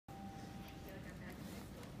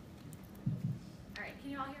Can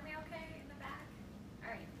you all hear me okay in the back? All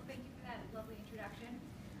right, well thank you for that lovely introduction.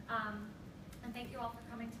 And thank you all for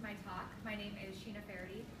coming to my talk. My name is Sheena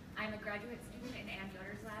Faherty. I'm a graduate student in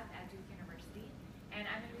Yoder's lab at Duke University, and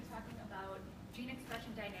I'm going to be talking about gene expression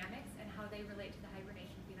dynamics and how they relate to the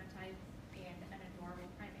hibernation phenotype in an adorable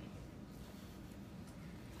primate.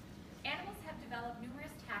 Animals have developed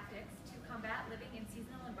numerous tactics to combat living in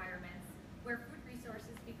seasonal environments where food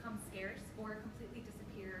resources become scarce or completely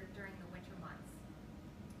disappear during the winter months.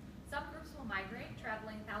 Some groups will migrate,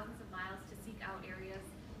 traveling thousands of miles to seek out areas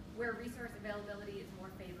where resource availability is more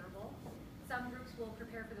favorable. Some groups will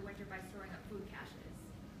prepare for the winter by storing up food caches.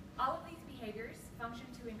 All of these behaviors function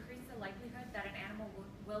to increase the likelihood that an animal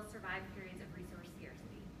will survive periods of resource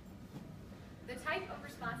scarcity. The type of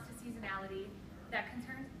response to seasonality that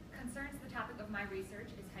concerns the topic of my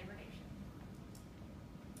research is hibernation.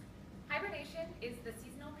 Hibernation is the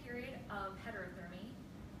seasonal period of heterothermy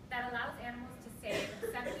that allows animals to save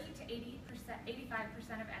 70 to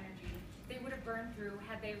 85% of energy they would have burned through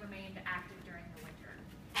had they remained active during the winter.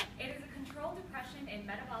 It is a controlled depression in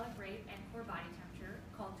metabolic rate and core body temperature,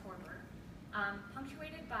 called torpor,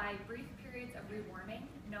 punctuated by brief periods of rewarming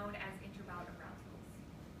known as interbout arousals.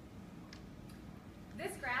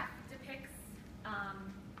 This graph depicts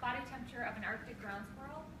body temperature of an Arctic ground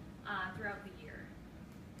squirrel throughout the year.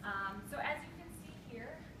 So as you can see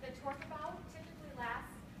here, the torpor bout typically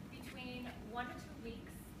lasts between 1 to 2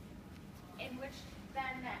 weeks, in which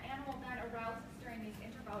then that animal then arouses during these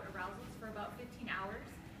interbout arousals for about 15 hours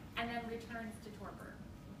and then returns to torpor.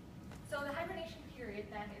 So the hibernation period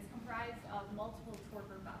then is comprised of multiple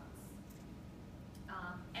torpor bouts.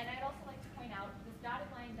 And I'd also like to point out this dotted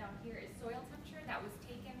line down here is soil temperature that was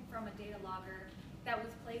taken from a data logger that was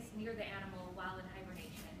placed near the animal while in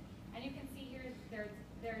hibernation. And you can see here there's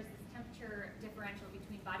this temperature differential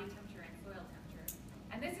between body temperature and soil temperature.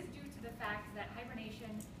 And this is due to the fact that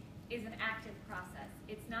hibernation is an active process.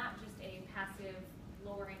 It's not just a passive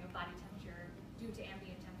lowering of body temperature due to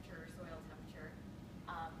ambient temperature or soil temperature.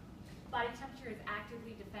 Body temperature is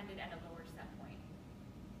actively defended at a lower set point.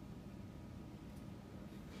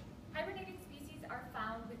 Hibernating species are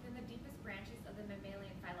found within the deepest branches of the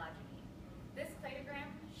mammalian phylogeny. This cladogram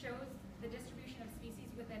shows the distribution of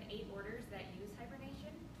species within 8 orders that use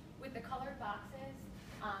hibernation, with the colored boxes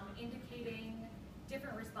indicating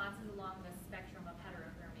different responses along the spectrum of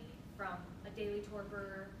heterothermy, from a daily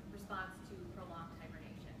torpor response to prolonged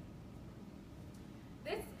hibernation.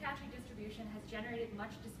 This patchy distribution has generated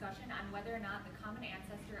much discussion on whether or not the common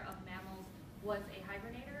ancestor of mammals was a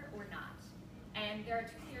hibernator or not. And there are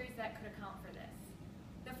 2 theories that could account for this.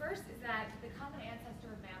 The first is that the common ancestor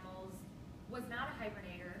of mammals was not a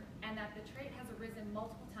hibernator, and that the trait has arisen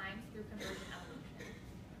multiple times through convergent evolution.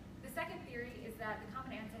 The second theory is that the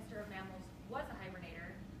common ancestor of mammals was a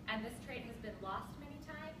hibernator, and this trait has been lost many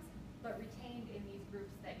times, but retained in these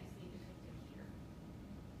groups that you see depicted here.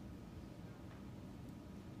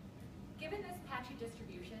 Given this patchy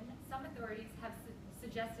distribution, some authorities have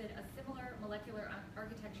suggested a similar molecular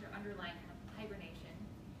architecture underlying hibernation,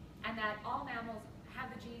 and that all mammals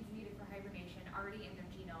have the genes needed for hibernation already in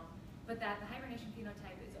their genome, but that the hibernation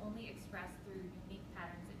phenotype is only expressed through unique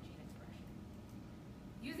patterns in gene expression.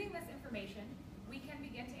 Using this information, we can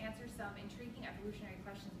begin to answer some intriguing evolutionary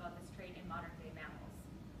questions about this trait in modern-day mammals.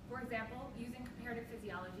 For example, using comparative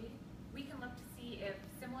physiology, we can look to see if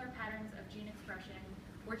similar patterns of gene expression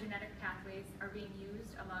or genetic pathways are being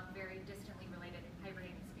used among very distantly related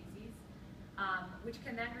hibernating species, which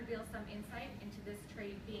can then reveal some insight into this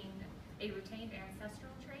trait being a retained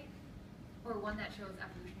ancestral trait or one that shows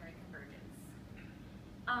evolutionary convergence.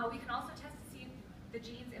 We can also test to see if the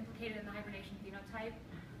genes implicated in the hibernation phenotype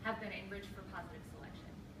have been enriched for positive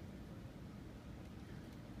selection.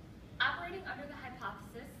 Operating under the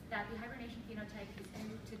hypothesis that the hibernation phenotype is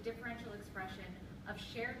due to differential expression of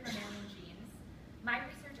shared mammalian genes, my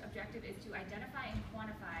research objective is to identify and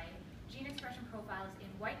quantify gene expression profiles in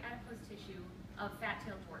white adipose tissue of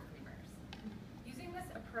fat-tailed dwarf lemurs. Using this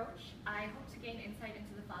approach, I hope to gain insight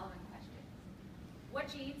into the following questions. What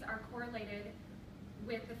genes are correlated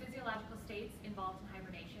with the physiological states involved in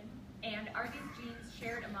hibernation? And are these genes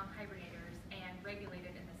shared among hibernators and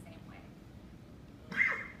regulated in the same way?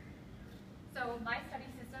 So my study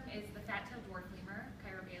system is the fat-tailed dwarf lemur,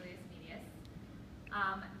 Chirobalius medius.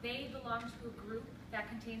 They belong to a group that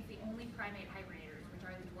contains the only primate hibernators, which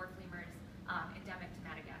are the dwarf lemurs endemic to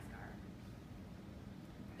Madagascar.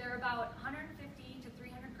 They're about 150 to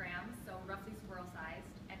 300 grams, so roughly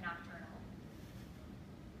squirrel-sized and nocturnal.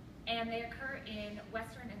 And they occur in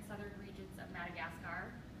western and southern regions of Madagascar,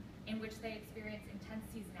 in which they experience intense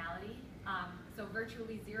seasonality so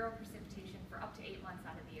virtually zero precipitation for up to 8 months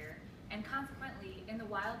out of the year. And consequently, in the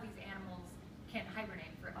wild, these animals can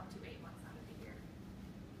hibernate for up to 8 months out of the year.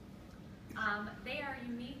 They are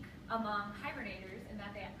unique among hibernators in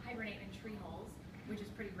that they hibernate in tree holes, which is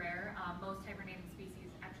pretty rare. Most hibernating species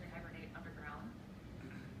actually hibernate underground.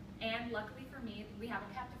 And luckily for me, we have a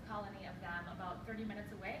captive colony of them about 30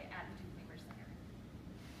 minutes away at the Duke Lemur Center.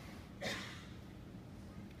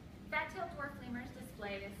 Fat-tailed dwarf lemurs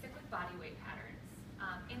display cyclic body weight patterns.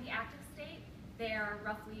 In the active state, they are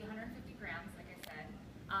roughly 150 grams, like I said.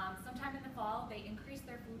 Sometime in the fall, they increase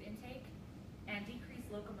their food intake and decrease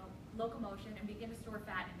locomotion and begin to store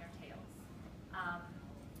fat in their tails,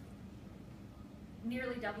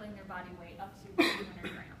 nearly doubling their body weight up to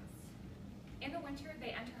 200 grams. In the winter,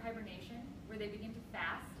 they enter hibernation, where they begin to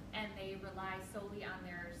fast, and they rely solely on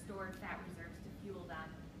their stored fat reserves to fuel them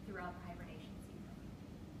throughout the hibernation season.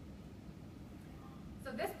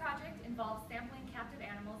 So this project involves sampling captive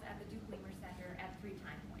animals at the Duke Lemur Center at 3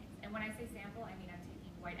 time points. And when I say sample, I mean I'm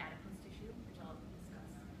taking white adipose tissue, which I'll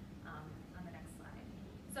discuss on the next slide.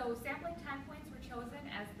 So sampling time points were chosen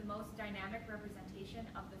as the most dynamic representation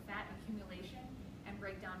of the fat accumulation and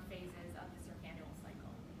breakdown phases of the circannual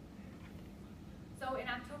cycle. So in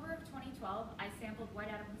October of 2012, I sampled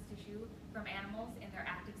white adipose tissue from animals in their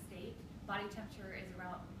active state. Body temperature is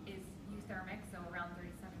euthermic, so around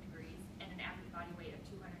 37 degrees, and an average body weight of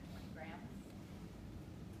 220 grams.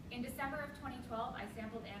 In December of 2012, I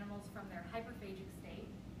sampled animals from their hyperphagic state,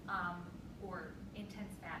 or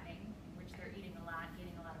intense fattening, in which they're eating a lot,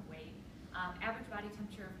 gaining a lot of weight. Average body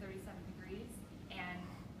temperature of 37 degrees, and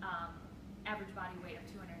average body weight of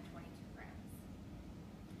 222 grams.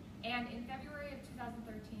 And in February of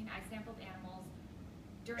 2013, I sampled animals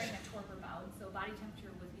during a torpor bout, so body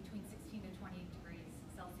temperature was between 16 to 20 degrees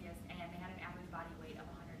Celsius, and they had an average body weight of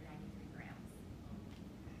 193 grams.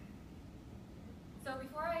 So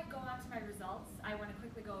before I go on to my results, I want to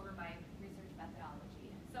quickly go over my research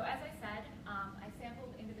methodology. So as I said, I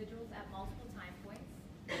sampled individuals at multiple time points.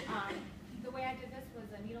 The way I did this was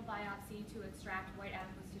a needle biopsy to extract white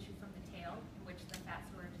adipose tissue from the tail, in which the fat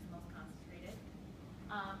storage is most concentrated.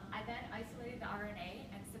 I then isolated the RNA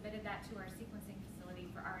and submitted that to our sequencing facility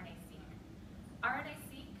for RNA-seq.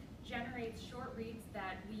 RNA-seq generates short reads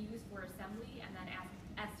that we use for assembly and then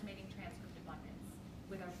estimating transcript abundance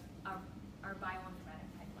with our bioinformatic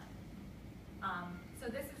pipeline. So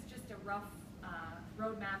this is just a rough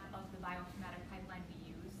roadmap of the bioinformatic pipeline we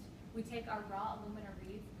used. We take our raw Illumina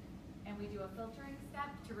reads and we do a filtering step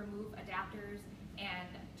to remove adapters and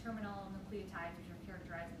terminal nucleotides, which are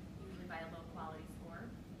characterized usually by a low quality score.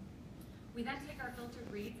 We then take our filtered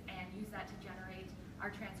reads and use that to generate our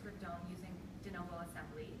transcriptome using de novo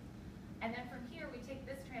assembly. And then from here, we take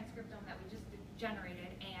this transcriptome that we just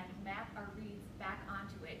generated and map our reads back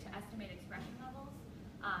onto it to estimate expression levels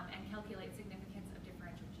and calculate significance of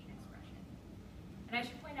differential gene expression. And I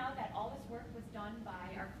should point out that all this work was done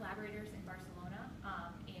by our collaborators in Barcelona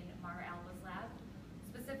in M.Mar Alba's lab,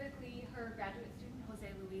 specifically her graduate student,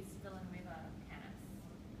 José Villanueva-Cañas.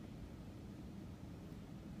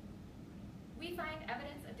 We find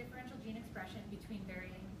evidence of differential gene expression between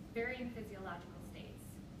varying physiological states.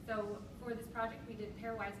 So for this project, we did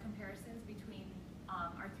pairwise comparisons between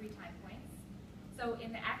our 3 time points. So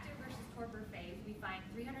in the active versus torpor phase, we find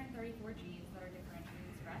 334 genes that are differentially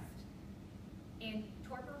expressed. In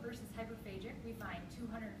torpor versus hyperphagic, we find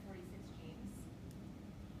 246 genes.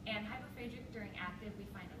 And hyperphagic during active, we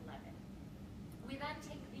find 11. We then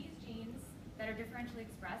take these genes that are differentially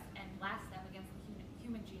expressed and blast them against the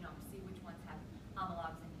human genome to see which ones have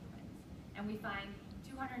homologs in humans. And we find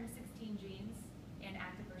 216 genes in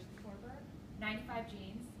active versus torpor, 95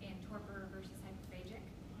 genes in torpor versus hyperphagic,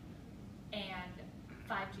 and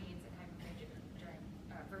 5 genes in hyperphagic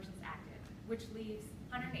versus active, which leaves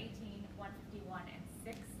 118, 151, and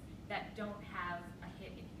 6 that don't have a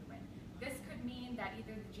hit in human. This could mean that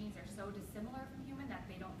either the genes are so dissimilar from human that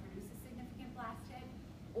they don't produce a significant blast hit,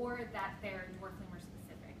 or that they're dwarf lemur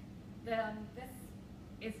specific. This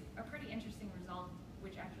is a pretty interesting result,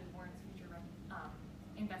 which actually warrants future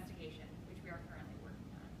investigation, which we are currently working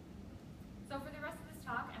on. So for the rest of this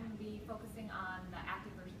talk, I'm going to be focusing on the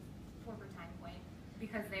active versus torpor time point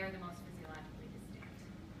because they are the most physiologically distinct.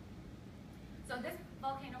 So this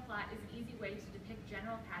volcano plot is an easy way to depict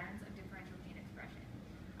general patterns of differential gene expression.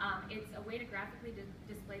 It's a way to graphically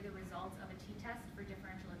display the results of a t-test for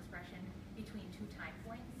differential expression between 2 time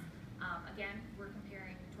points. Again, we're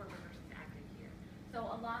comparing torpor versus active here. So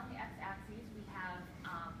along the x-axis, we have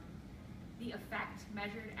the effect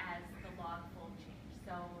measured as the log fold change.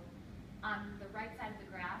 So on the right side of the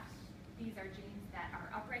graph, these are genes that are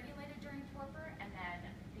upregulated during torpor, and then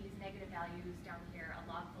these negative values down here, a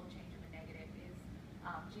log full change of a negative, is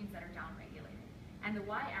genes that are downregulated. And the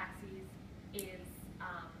y-axis is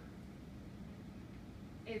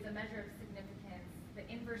a measure of significance, the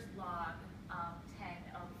inverse log 10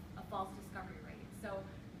 of a false discovery rate. So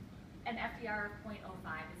an FDR of 0.05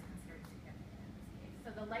 is considered significant in this case. So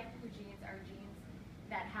the light blue genes are genes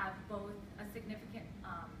that have both a significant,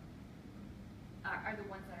 are the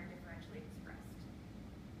ones that are differentially expressed.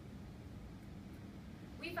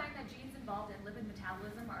 We find that genes involved in lipid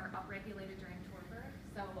metabolism are upregulated during torpor.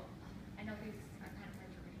 So I know these are kind of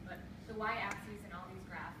hard to read, but the y-axis in all these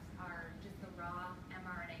graphs are just the raw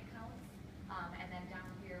mRNA counts. And then down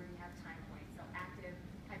here we have time points, so active,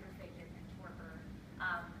 hyperphagic, and torpor.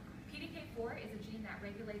 PDK4 is a gene that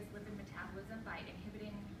regulates lipid metabolism by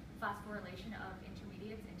inhibiting phosphorylation of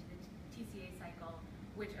intermediates into the TCA cycle,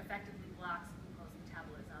 which effectively blocks glucose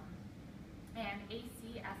metabolism. And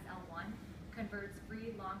ACSL1 converts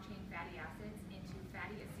free long-chain fatty acids into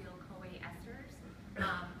fatty acyl-CoA esters,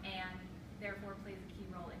 and therefore plays a key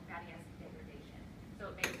role in fatty acid degradation.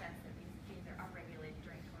 So it makes sense that these genes are upregulated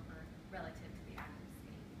during torpor relative to the active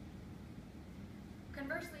state.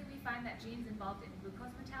 Conversely, we find that genes involved in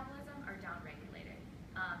glucose metabolism are downregulated.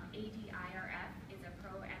 ADIRF is a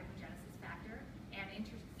pro-adipogenesis factor, and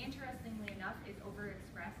interestingly enough, is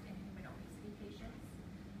overexpressed in human obesity patients.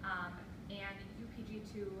 And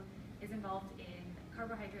UPG2 is involved in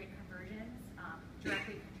carbohydrate conversions,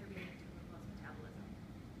 directly contributing to glucose metabolism.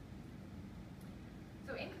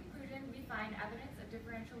 So in conclusion, we find evidence of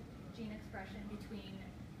differential gene expression between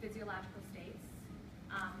physiological states.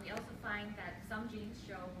 We also find that some genes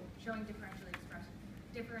showing differential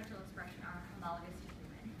expression are homologous to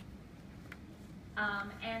human.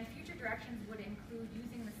 And future directions would include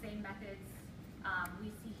using the same methods we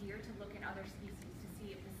see here to look at other species to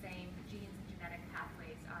see if the same genes and genetic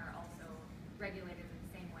pathways are also regulated in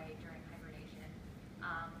the same way during hibernation.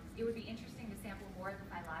 It would be interesting to sample more of the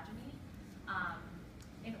phylogeny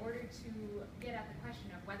in order to get at the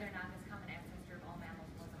question of whether or not this common ancestor of all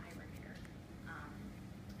mammals was a hibernator.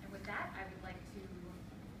 And with that, I would like to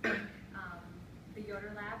thank the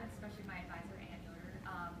Yoder lab, and especially my advisor, Ann Yoder,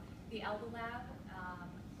 the Albà lab,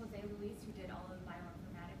 José Luis, who did all of